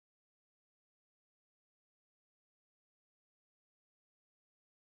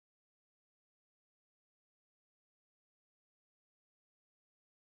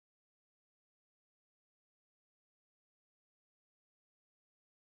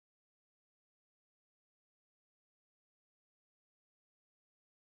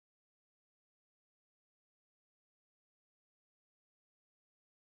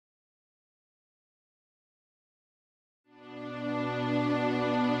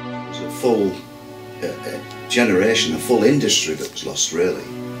full generation, a full industry that was lost really,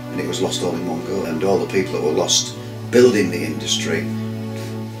 and it was lost all in one go, and all the people that were lost building the industry,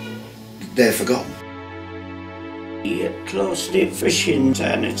 they're forgotten. The close-knit fishing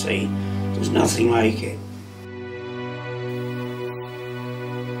fraternity, there's nothing like it.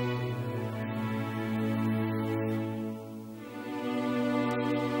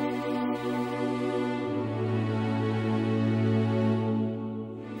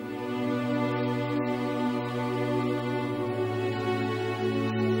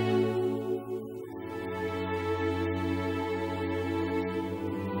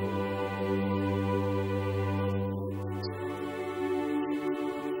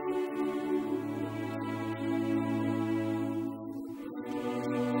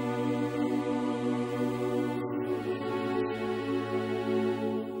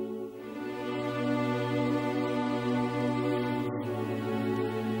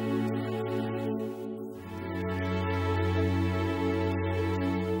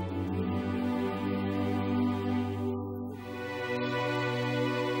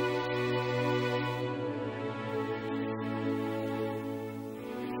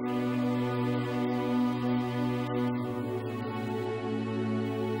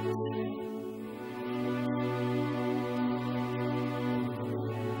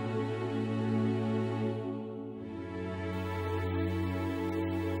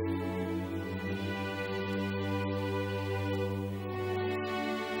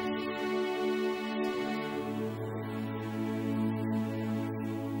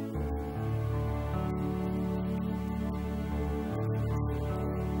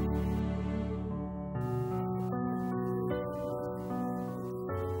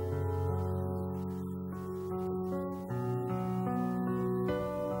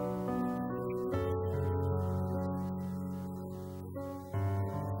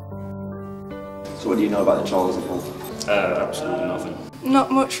 So what do you know about the trawlers at home? Absolutely nothing. Not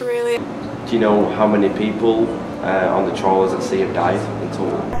much really. Do you know how many people on the trawlers at sea have died in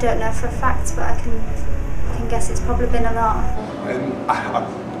total? I don't know for a fact, but I can guess it's probably been a lot.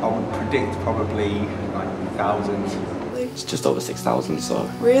 I would predict probably like thousands. It's just over 6,000, so...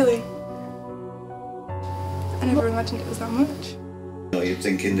 Really? I never imagined it was that much. You'd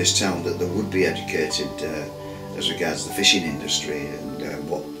think in this town that they would be educated as regards the fishing industry and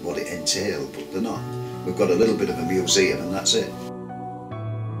what it entailed, but they're not. We've got a little bit of a museum and that's it.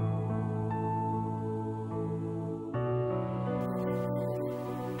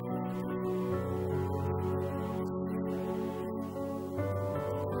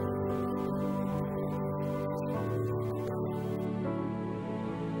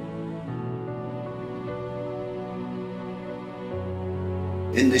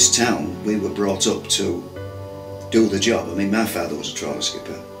 In this town, we were brought up to do the job. I mean, my father was a trawler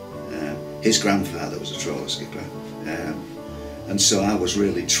skipper, his grandfather was a trawler skipper, and so I was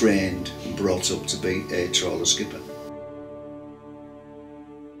really trained and brought up to be a trawler skipper.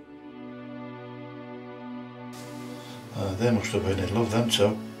 They must have been in love, them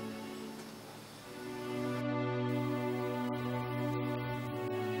two.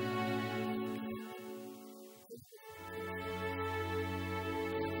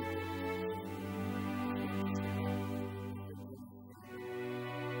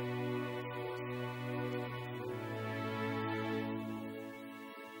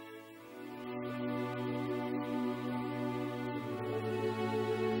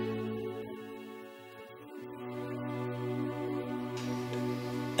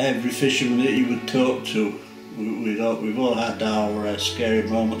 Every fisherman that you would talk to, we've all had our scary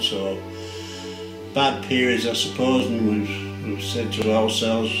moments or bad periods, I suppose, and we've said to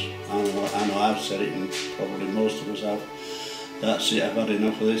ourselves, I know I've said it, and probably most of us have, that's it, I've had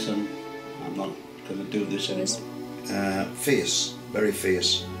enough of this, and I'm not going to do this anymore. Fierce, very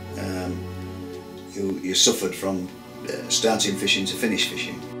fierce. You suffered from starting fishing to finish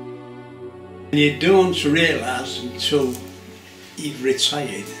fishing. You don't realise until you've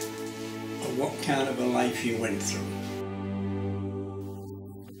retired or what kind of a life you went through.